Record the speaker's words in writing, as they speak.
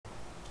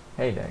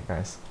Hey there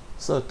guys,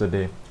 so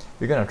today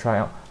we're gonna try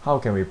out how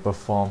can we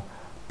perform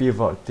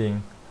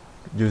pivoting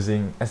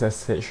using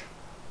SSH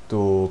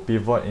to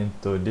pivot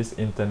into this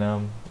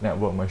internal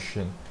network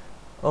machine.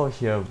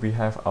 Here we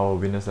have our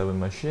Windows 7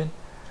 machine,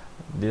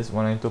 this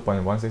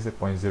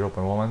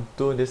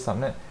 192.168.0.112, this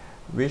subnet,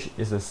 which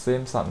is the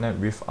same subnet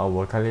with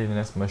our Kali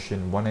Linux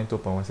machine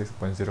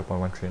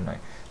 192.168.0.139.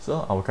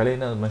 So our Kali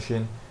Linux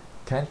machine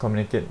can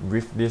communicate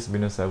with this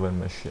Windows 7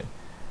 machine,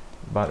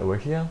 but over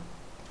here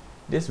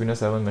this Windows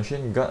 7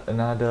 machine got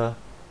another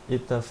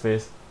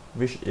interface,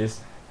 which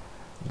is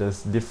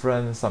this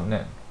different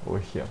subnet over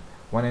here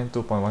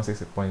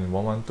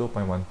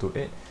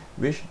 192.168.112.128,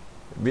 which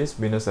this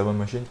Windows 7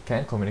 machine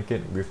can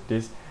communicate with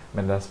this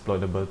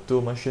Metasploitable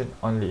 2 machine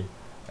only,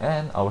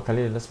 and our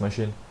Kali Linux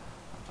machine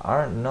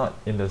are not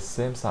in the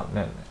same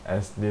subnet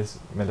as this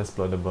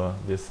Metasploitable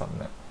this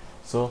subnet,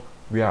 so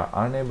we are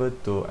unable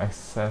to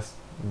access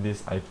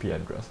this IP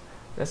address.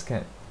 Let's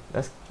give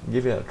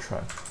it a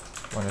try.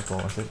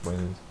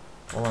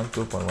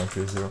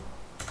 192.168.112.130.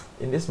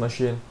 In this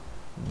machine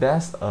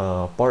there's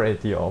a port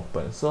 80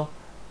 open, so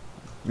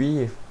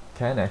we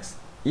can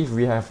if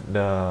we have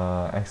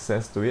the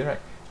access to it, right,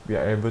 we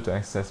are able to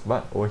access,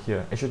 but over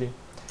here actually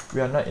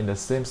we are not in the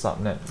same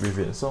subnet with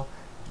it, so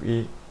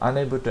we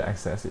unable to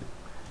access it.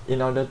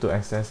 In order to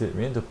access it,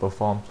 we need to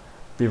perform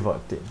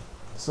pivoting,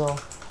 so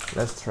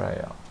let's try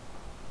out.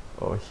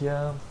 Over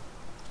here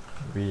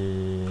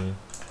we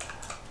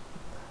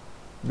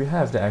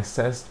have the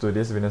access to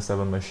this Windows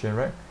 7 machine,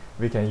 right?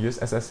 We can use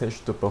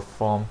SSH to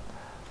perform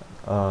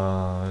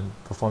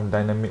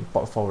dynamic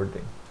port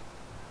forwarding.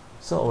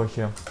 So over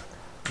here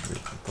we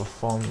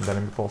perform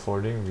dynamic port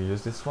forwarding. We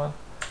use this one.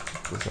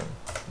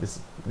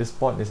 This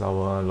port is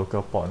our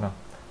local port now.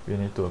 We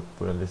need to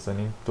put a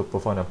listening to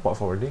perform the port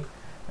forwarding,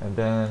 and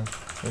then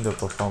we need to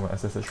perform an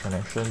SSH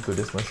connection to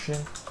this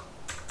machine.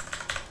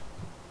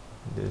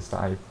 This is the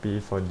IP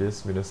for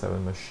this Windows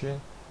 7 machine.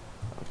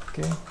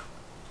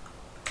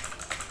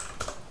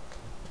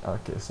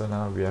 Okay, so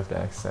now we have the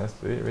access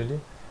to it already,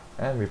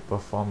 and we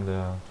perform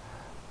the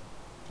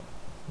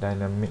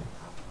dynamic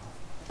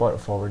port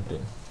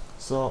forwarding.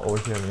 So over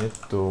here we need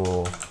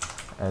to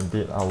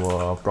edit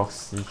our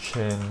proxy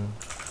chain,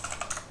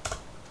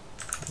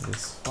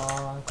 this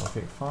file,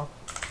 config file.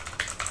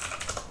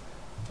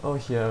 Over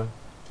here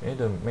we need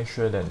to make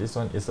sure that this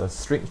one is a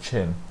strict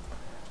chain,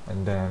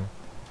 and then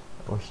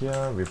over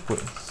here we put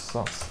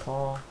source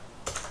for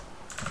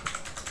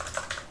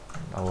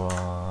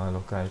our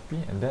local IP,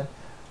 and then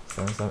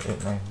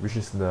 7789, which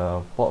is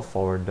the port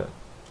forwarded.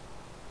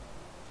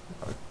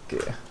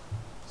 Okay,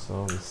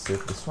 so we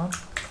save this one.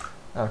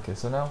 Okay,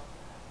 so now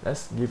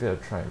let's give it a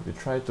try. We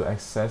try to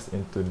access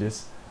into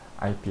this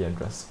IP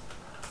address.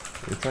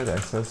 We try to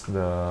access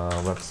the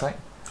website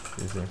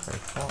using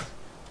Firefox.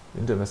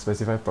 We need to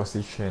specify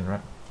proxy chain,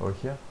 right, over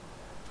here.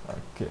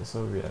 Okay,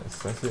 so we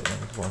access it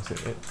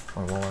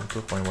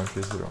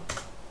 192.168.112.130.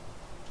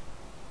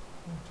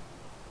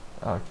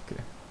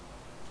 Okay.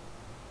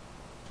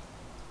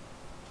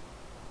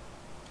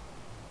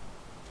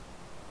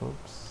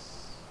 Oops,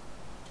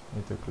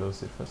 need to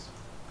close it first,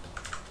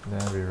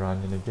 then we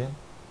run it again.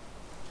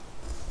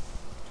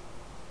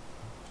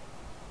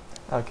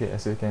 Okay,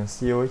 as you can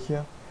see over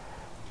here,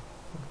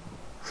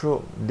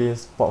 through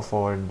this port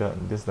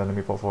forwarded, this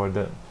dynamic port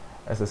forwarded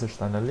SSH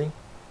tunneling,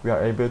 we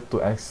are able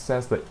to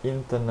access the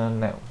internal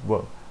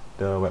network,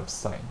 the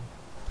website.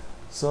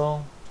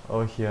 So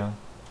over here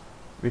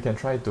we can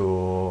try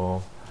to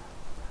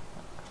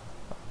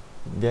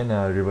gain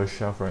a reverse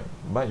shell for it,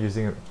 but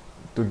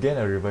to gain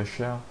a reverse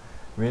shell,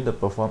 we need to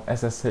perform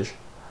SSH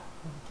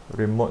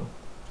remote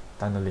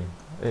tunneling,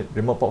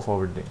 remote port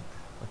forwarding.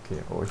 Okay,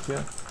 over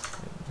here,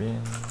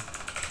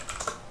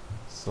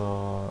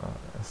 so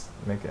let's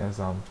make an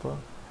example.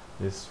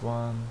 This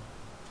one.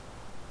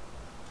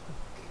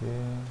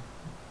 Okay,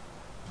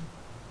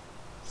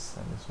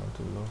 send this one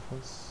to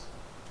low-host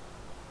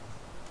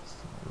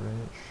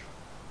storage.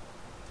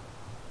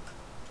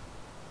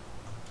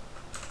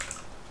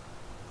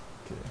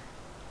 Okay.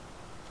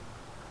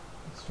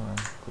 This one,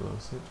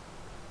 close it.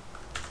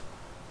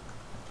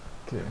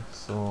 Okay,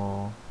 so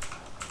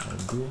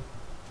ID.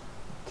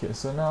 Okay,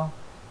 so now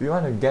we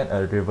want to get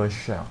a reverse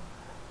shell.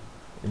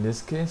 In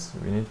this case,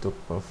 we need to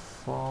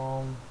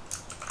perform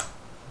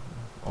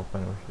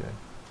open over here.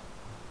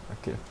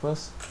 Okay,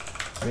 first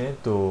we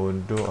need to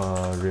do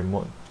a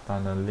remote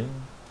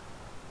tunneling,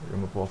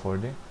 remote port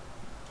forwarding,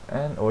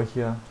 and over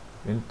here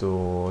we need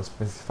to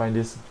specify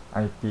this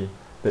IP,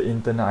 the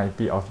internal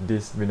IP of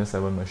this Windows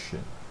 7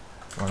 machine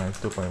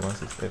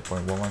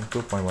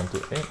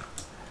 192.168.112.128,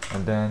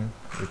 and then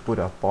we put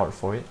a port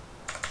for it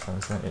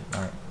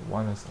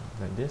 77891 or something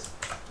like this,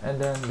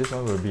 and then this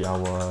one will be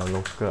our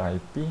local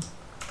IP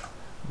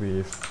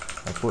with,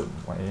 I put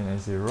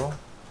 1890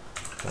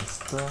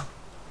 tester.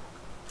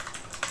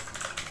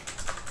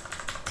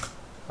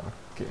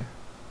 Okay,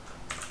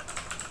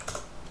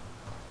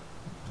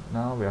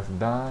 now we have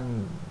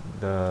done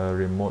the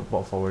remote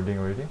port forwarding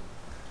already.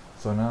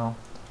 So now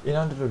in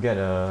order to get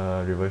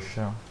a reverse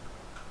shell,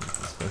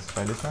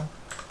 specify this one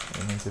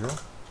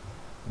 1890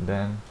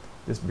 Then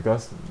this,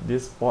 because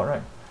this port,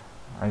 right,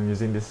 I'm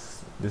using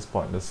this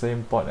port, the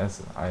same port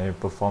as I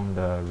perform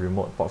the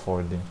remote port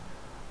forwarding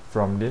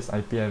from this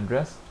IP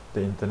address,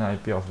 the internal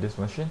IP of this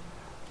machine,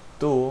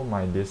 to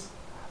my this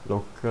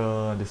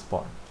local this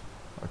port.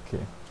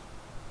 Okay,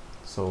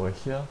 so over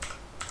here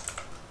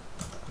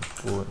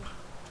put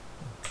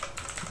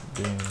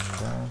bin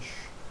dash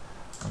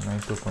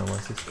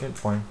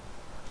 192.168.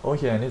 Oh,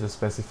 here I need to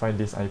specify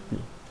this IP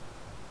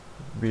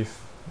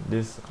with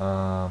this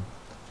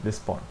this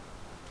port,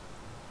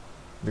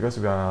 because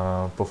we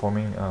are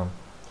performing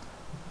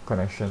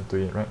connection to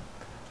it, right?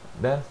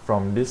 Then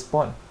from this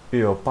port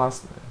we will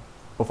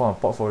perform a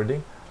port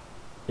forwarding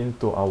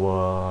into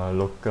our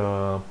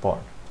local port.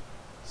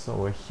 So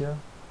over here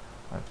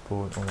I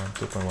put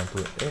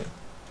 192.128,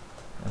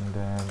 and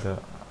then the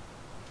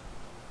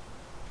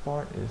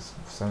port is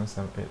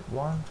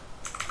 7781.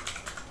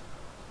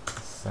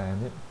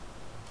 Send it.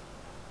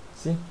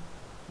 See,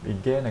 we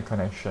gain a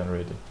connection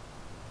already.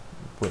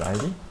 Put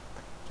ID,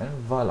 and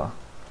voila,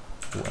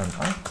 who am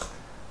I?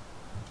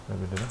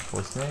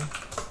 Host name,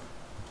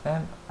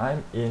 and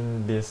I'm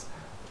in this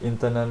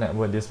internal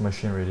network, this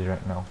machine already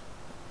right now.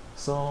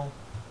 So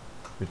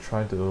we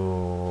try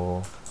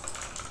to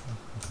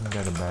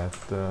get a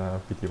better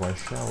PTY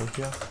shell over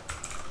here.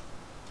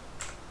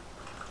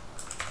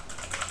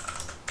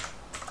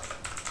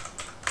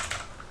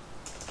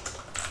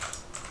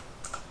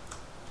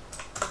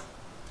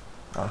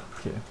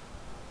 Okay,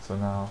 so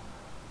now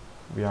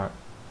we are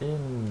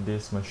in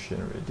this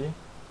machine already.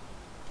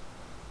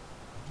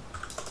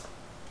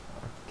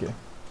 Okay,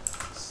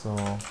 so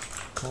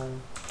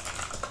home.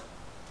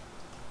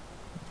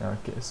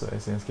 Okay, so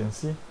as you can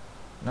see,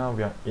 now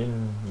we are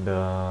in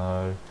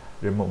the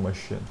remote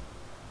machine.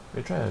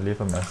 We try to leave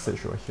a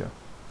message over here.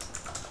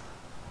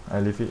 I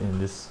leave it in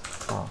this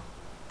file.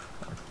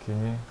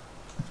 Okay,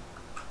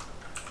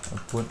 I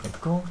put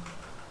echo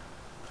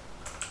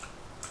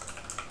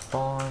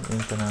on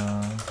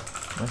internal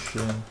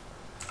machine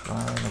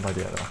by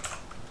nobody at all.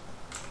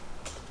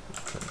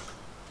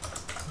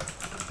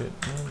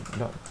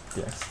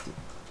 Readme.txt.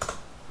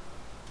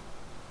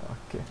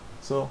 Okay,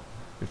 so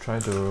we try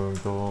to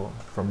go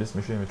from this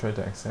machine, we try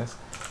to access,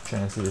 try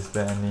and see is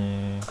there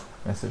any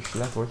message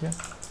left over here.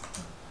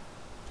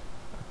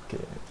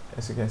 Okay,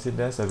 as you can see,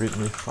 there's a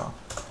readme file,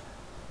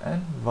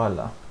 and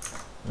voila,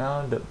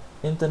 now the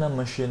internal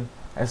machine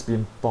has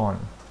been pawned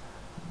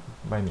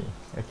by me.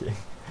 Okay,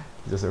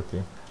 just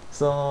okay.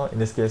 So in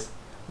this case,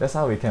 that's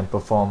how we can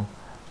perform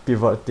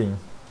pivoting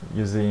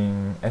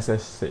using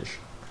SSH.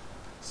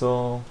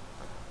 So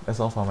that's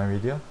all for my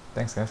video.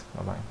 Thanks guys,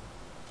 bye bye.